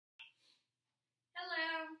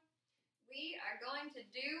Hello! We are going to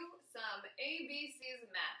do some ABCs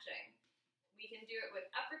matching. We can do it with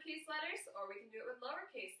uppercase letters or we can do it with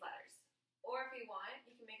lowercase letters. Or if you want,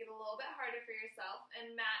 you can make it a little bit harder for yourself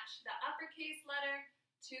and match the uppercase letter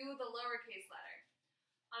to the lowercase letter.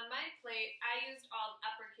 On my plate, I used all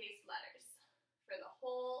uppercase letters for the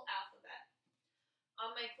whole alphabet.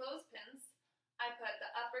 On my clothespins, I put the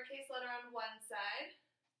uppercase letter on one side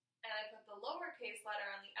and I put the lowercase letter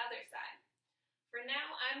on the other side. For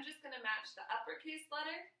now, I'm just going to match the uppercase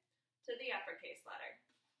letter to the uppercase letter.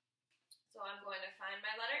 So I'm going to find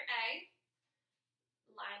my letter A,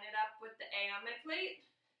 line it up with the A on my plate,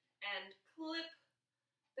 and clip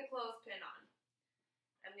the clothespin on.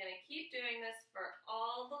 I'm going to keep doing this for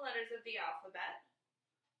all the letters of the alphabet,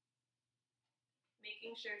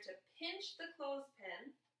 making sure to pinch the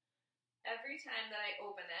clothespin every time that I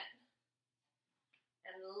open it,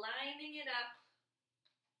 and lining it up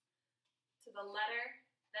to the letter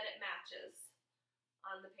that it matches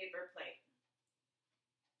on the paper plate.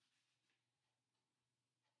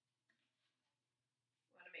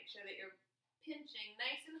 You want to make sure that you're pinching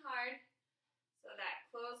nice and hard so that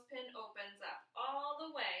clothespin opens up all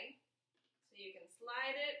the way so you can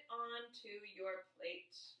slide it onto your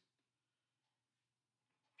plate.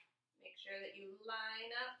 Make sure that you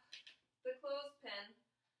line up the clothespin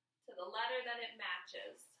to the letter that it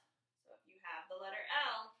matches. So if you have the letter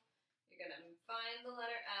L, you're going to find the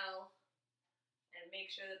letter L and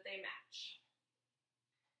make sure that they match.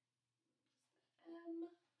 M,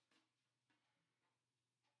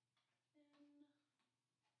 N.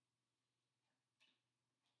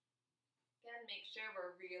 Again, make sure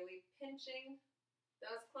we're really pinching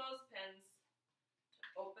those clothespins to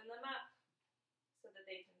open them up so that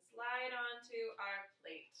they can slide onto our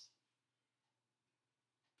plate.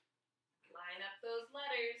 Line up those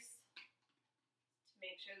letters to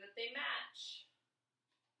make sure that they match.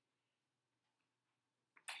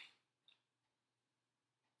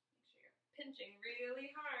 Make sure you're pinching really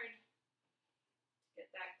hard to get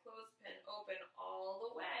that clothespin open all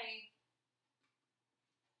the way.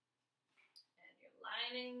 And you're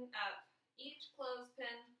lining up each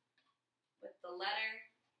clothespin with the letter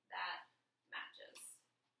that matches.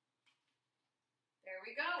 There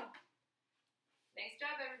we go.